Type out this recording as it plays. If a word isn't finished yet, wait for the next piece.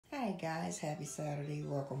guys, happy Saturday.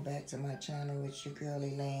 Welcome back to my channel. It's your girl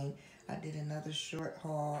Elaine. I did another short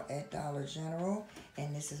haul at Dollar General,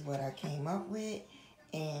 and this is what I came up with.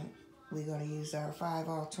 And we're going to use our 5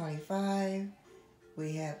 off 25.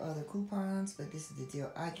 We have other coupons, but this is the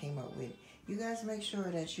deal I came up with. You guys make sure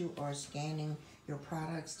that you are scanning your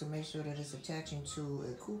products to make sure that it's attaching to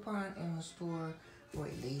a coupon in the store for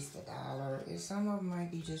at least $1. And some of them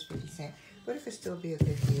might be just 50 cents, but it could still be a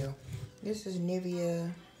good deal. This is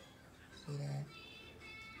Nivea. See that?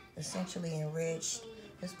 Essentially enriched.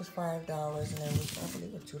 This was $5, and then I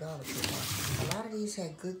believe a $2 coupon. A lot of these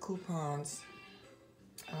had good coupons.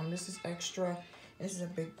 This is extra. This is a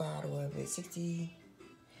big bottle of it.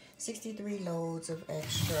 63 loads of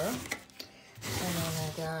extra. And then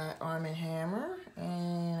I got Arm & Hammer,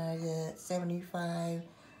 and I got 75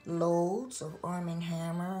 loads of Arm &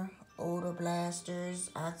 Hammer odor blasters.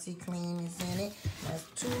 OxiClean is in it. That's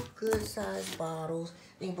 2 good sized bottles.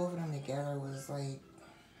 I think both of them together was like,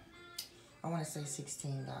 I want to say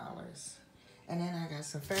 $16. And then I got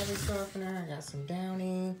some fabric softener. I got some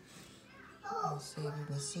Downy. Let's see if you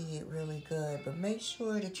can see it really good. But make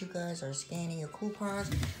sure that you guys are scanning your coupons.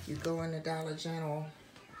 You go in the Dollar General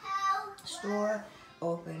store,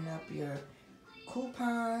 open up your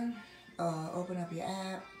coupon, open up your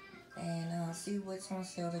app, and see what's on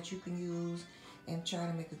sale that you can use and try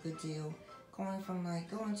to make a good deal. Going to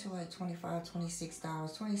like $25,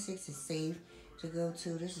 $26. 26 is safe to go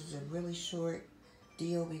to. This is a really short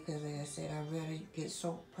deal because, like I said, I'd rather get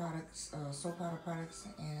soap products, soap powder products,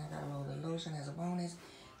 and I got a little bit of lotion as a bonus.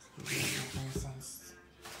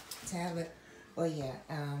 Tablet. But yeah,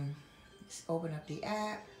 just open up the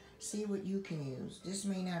app, see what you can use. This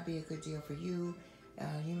may not be a good deal for you.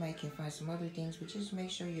 You might can find some other things, but just make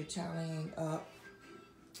sure you're tallying up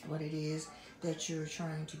what it is that you're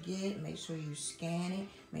trying to get. Make sure you scan it.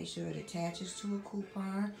 Make sure it attaches to a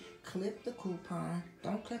coupon. Clip the coupon.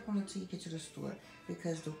 Don't clip on it until you get to the store,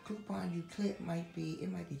 because the coupon you clip might be 2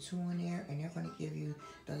 in there, and they're going to give you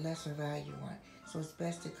the lesser value one. So it's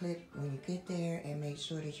best to clip when you get there and make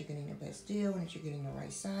sure that you're getting the best deal and that you're getting the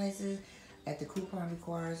right sizes that the coupon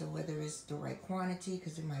requires, or whether it's the right quantity,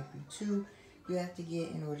 because it might be 2 you have to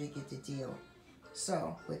get in order to get the deal.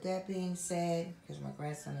 So, with that being said, because my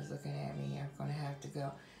grandson is looking at me, I'm going to have to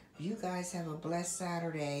go. You guys have a blessed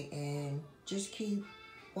Saturday, and just keep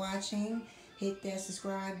watching. Hit that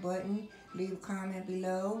subscribe button. Leave a comment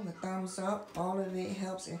below, a thumbs up. All of it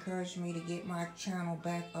helps encourage me to get my channel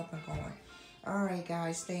back up and going. Alright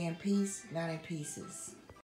guys, stay in peace, not in pieces.